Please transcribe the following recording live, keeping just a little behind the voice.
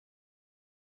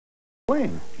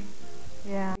Wing.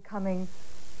 Yeah. Becoming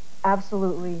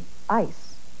absolutely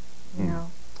ice, you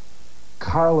know.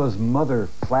 Carla's mother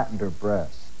flattened her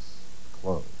breasts,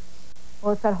 closed.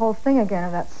 Well, it's that whole thing again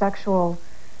of that sexual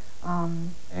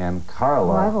and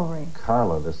Carla, rivalry.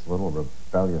 Carla, this little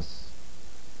rebellious,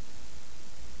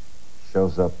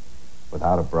 shows up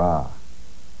without a bra.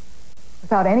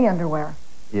 Without any underwear.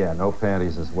 Yeah, no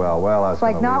panties as well. Well, I was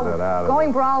going to leave that out.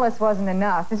 Going braless wasn't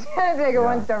enough. She had to take it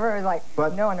one step further. It was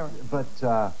like, no underwear.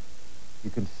 But you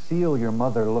can feel your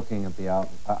mother looking at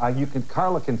the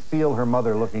Carla can feel her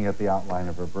mother looking at the outline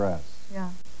of her breast. Yeah,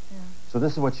 yeah. So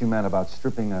this is what you meant about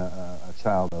stripping a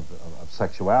child of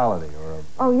sexuality, or of...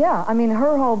 Oh, yeah. I mean,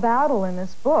 her whole battle in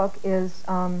this book is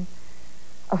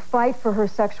a fight for her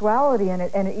sexuality, and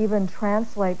it even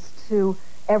translates to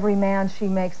every man she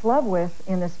makes love with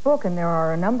in this book, and there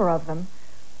are a number of them.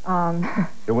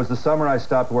 It was the summer I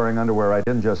stopped wearing underwear. I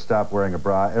didn't just stop wearing a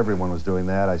bra. Everyone was doing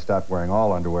that. I stopped wearing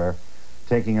all underwear.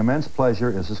 Taking immense pleasure,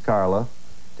 this is Carla,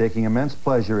 taking immense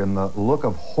pleasure in the look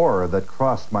of horror that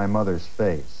crossed my mother's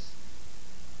face.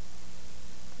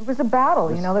 It was a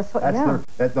battle, you know.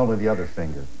 That's only the other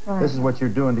finger. Right. This is what you're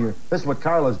doing to this is what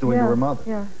Carla's doing to her mother.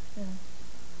 Yeah, yeah.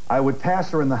 I would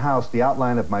pass her in the house, the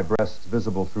outline of my breasts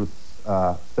visible through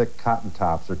thick cotton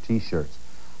tops or T-shirts.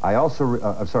 I also,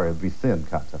 I'm sorry, it would be thin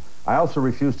cotton top. I also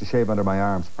refused to shave under my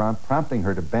arms, prompting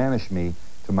her to banish me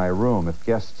to my room if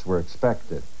guests were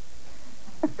expected.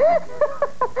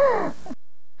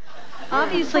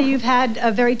 Obviously, you've had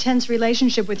a very tense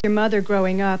relationship with your mother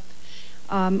growing up.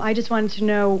 I just wanted to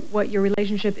know what your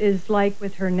relationship is like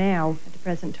with her now, at the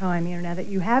present time, you know, now that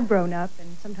you have grown up,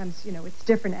 and sometimes, you know, it's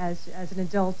different as an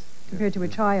adult compared to a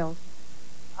child.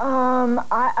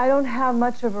 I don't have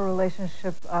much of a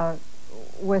relationship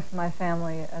with my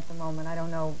family at the moment. I don't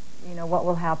know, you know, what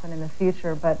will happen in the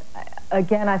future, but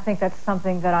again, I think that's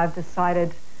something that I've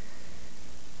decided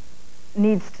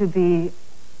needs to be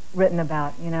written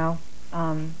about, you know,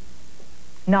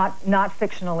 not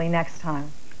fictionally next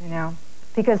time, you know,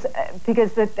 because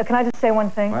can I just say one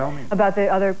thing about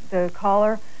the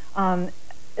caller?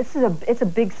 It's a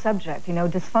big subject, you know.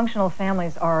 Dysfunctional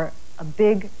families are a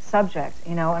big subject,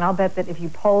 you know, and I'll bet that if you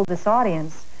polled this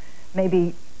audience,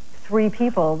 maybe 3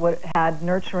 people had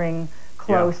nurturing,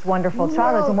 close, wonderful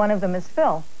childhoods, and one of them is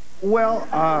Phil. Well,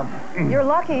 you're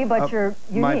lucky, but you're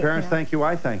unique. My parents, you know? thank you,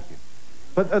 I thank you.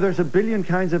 But there's a billion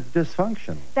kinds of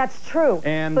dysfunction. That's true.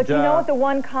 And, but you know what the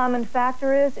one common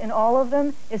factor is in all of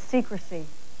them? Is secrecy.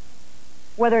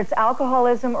 Whether it's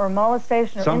alcoholism or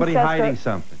molestation or somebody incest, hiding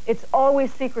something. It's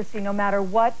always secrecy, no matter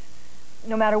what the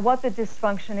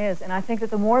dysfunction is. And I think that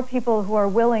the more people who are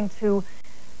willing to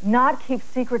not keep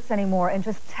secrets anymore and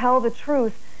just tell the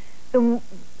truth,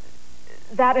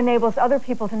 that enables other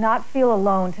people to not feel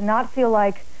alone, to not feel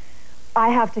like, I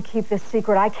have to keep this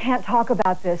secret. I can't talk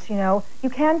about this, you know. You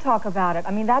can talk about it.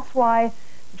 I mean, that's why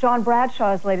John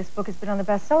Bradshaw's latest book has been on the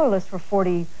bestseller list for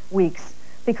 40 weeks,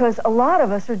 because a lot of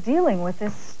us are dealing with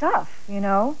this stuff, you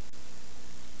know.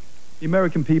 The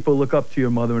American people look up to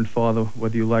your mother and father,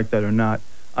 whether you like that or not.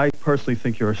 I personally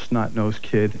think you're a snot-nosed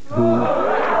kid who... Wait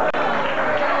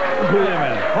a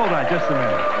minute. Hold on just a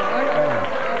minute.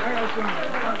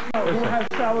 Who has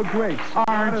sour grapes?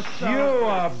 Aren't you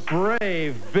a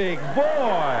brave big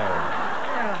boy?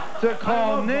 To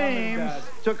call names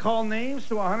to a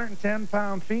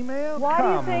 110-pound female? Why Come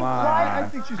do you think? on. Why, I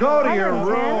think she's Go to your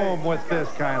room with this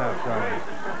kind of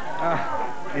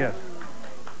thing. Yes.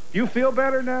 You feel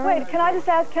better now? wait, can I just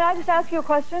ask you a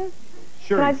question?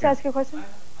 Sure. Can I just ask you a question?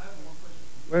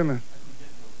 Wait a minute.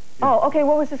 Oh, okay.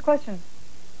 What was this question?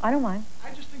 I don't mind.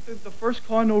 I just think that the first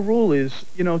cardinal rule is,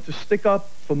 you know, to stick up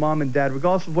for mom and dad,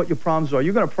 regardless of what your problems are.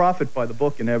 You're going to profit by the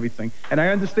book and everything. And I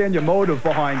understand your motive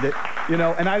behind it, you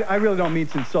know, and I really don't mean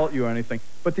to insult you or anything.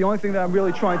 But the only thing that I'm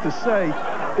really trying to say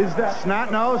is that...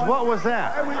 Snot-nose? What was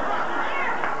that?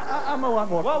 I'm a lot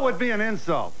more... What would be an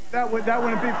insult? That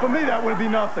wouldn't be... For me, that would be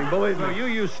nothing, believe me. So you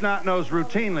use snot-nose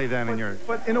routinely then in your...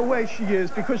 But in a way she is,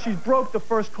 because she's broke the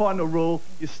first cardinal rule.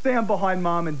 You stand behind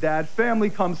mom and dad. Family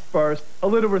comes first. A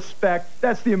little respect.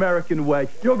 That's the American way.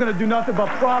 You're going to do nothing but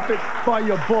profit by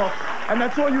your book. And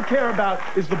that's all you care about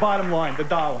is the bottom line, the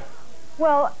dollar.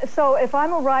 Well, so if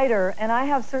I'm a writer and I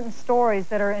have certain stories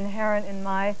that are inherent in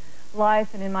my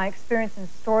life and in my experience and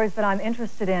stories that I'm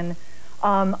interested in,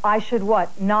 I should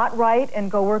what? Not write and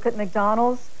go work at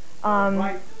McDonald's?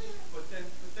 Right.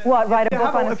 What, write a book on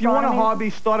astronomy? If you want a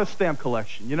hobby, start a stamp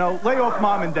collection, you know? Lay off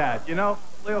mom and dad, you know?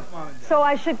 Lay off mom and dad. So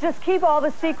I should just keep all the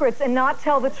secrets and not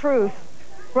tell the truth,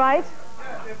 right?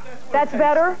 That's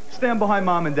better? Stand behind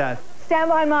mom and dad. Stand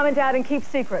behind mom and dad and keep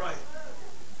secrets. Right.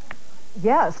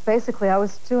 Yes, basically, I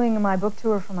was doing my book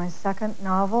tour for my second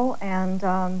novel,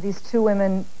 and these two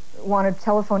women wanted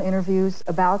telephone interviews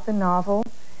about the novel,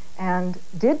 and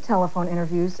did telephone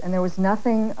interviews, and there was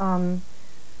nothing,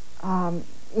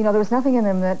 you know, there was nothing in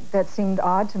them that seemed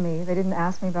odd to me. They didn't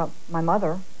ask me about my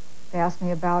mother. They asked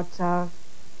me about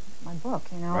my book,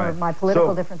 you know, or my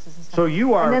political differences and stuff. So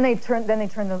you are... And then they turned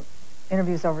the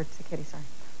interviews over to Kitty, sorry.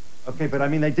 Okay, but I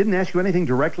mean, they didn't ask you anything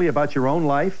directly about your own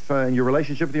life and your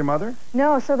relationship with your mother?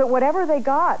 No, so that whatever they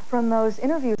got from those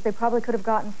interviews, they probably could have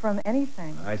gotten from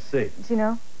anything. I see. Do you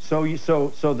know? So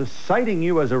the citing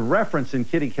you as a reference in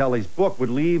Kitty Kelly's book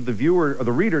would leave the viewer or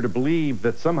the reader to believe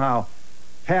that somehow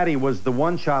Patti was the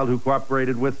one child who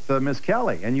cooperated with Miss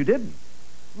Kelly, and you didn't.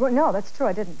 Well, no, that's true.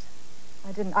 I didn't.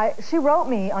 She wrote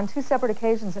me on 2 separate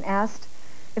occasions and asked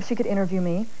if she could interview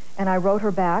me, and I wrote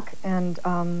her back and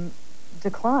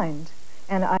declined.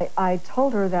 And I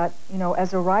told her that, you know,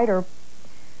 as a writer,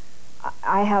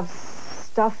 I have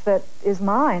stuff that is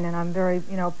mine, and I'm very,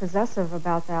 you know, possessive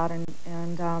about that, and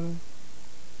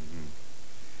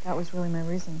that was really my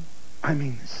reason. I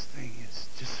mean, this thing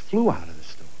just flew out of the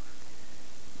store.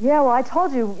 Yeah, well, I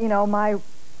told you, you know, my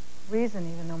reason,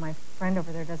 even though my friend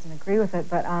over there doesn't agree with it,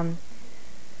 but I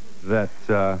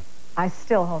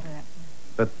still hold it up.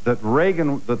 That the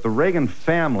Reagan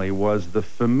family was the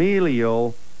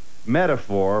familial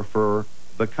metaphor for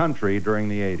the country during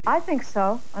the 80s. I think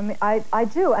so. I mean, I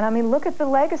do. And I mean, look at the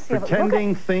legacy of it.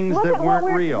 Pretending things that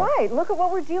weren't real. Right. Look at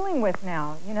what we're dealing with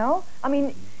now, you know? I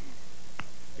mean...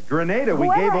 Grenada, we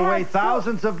gave away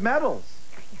thousands of medals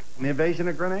in the invasion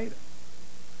of Grenada.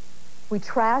 We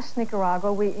trashed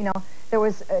Nicaragua. You know, there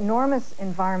was enormous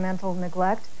environmental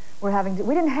neglect. We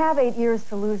didn't have 8 years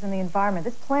to lose in the environment.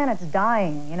 This planet's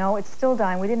dying, you know? It's still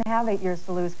dying. We didn't have 8 years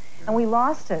to lose, and we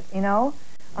lost it, you know?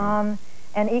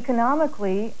 And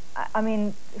economically, I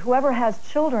mean, whoever has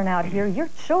children out here, your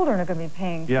children are going to be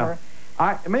paying for...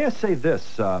 May I say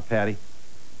this, Patti?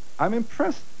 I'm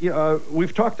impressed.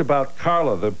 We've talked about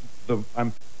Carla.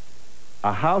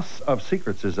 A House of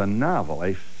Secrets is a novel,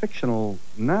 a fictional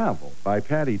novel by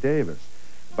Patti Davis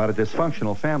about a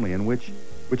dysfunctional family in which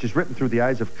is written through the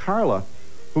eyes of Carla,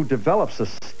 who develops a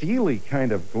steely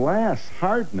kind of glass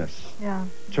hardness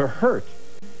to hurt.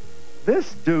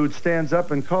 This dude stands up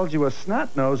and calls you a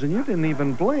snot nose, and you didn't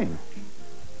even blink.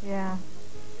 Yeah.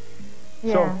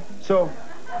 So,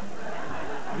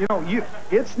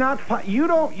 you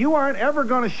know, you aren't ever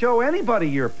going to show anybody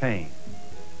your pain.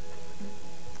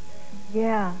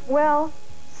 Yeah. Well,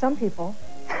 some people.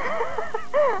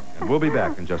 And we'll be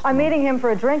back in just a I'm moment. meeting him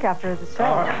for a drink after the show.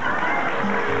 All right.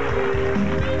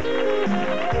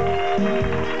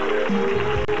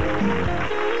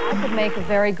 I could make a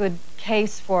very good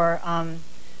case for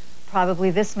probably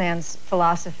this man's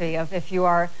philosophy of if you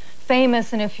are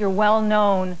famous and if you're well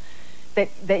known,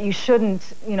 that you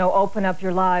shouldn't, you know, open up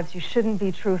your lives. You shouldn't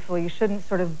be truthful. You shouldn't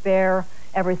sort of bear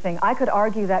everything. I could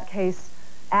argue that case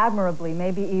admirably,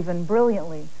 maybe even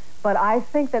brilliantly. But I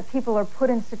think that people are put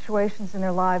in situations in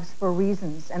their lives for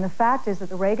reasons. And the fact is that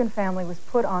the Reagan family was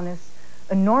put on this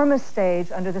enormous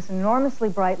stage under this enormously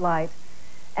bright light.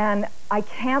 And I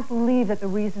can't believe that the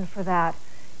reason for that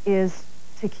is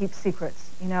to keep secrets,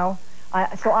 you know?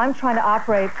 So I'm trying to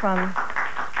operate from...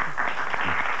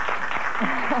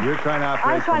 You're trying to operate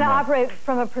I'm trying to operate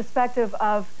from a perspective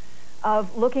of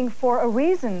looking for a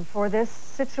reason for this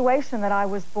situation that I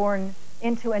was born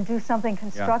into and do something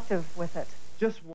constructive with it. Just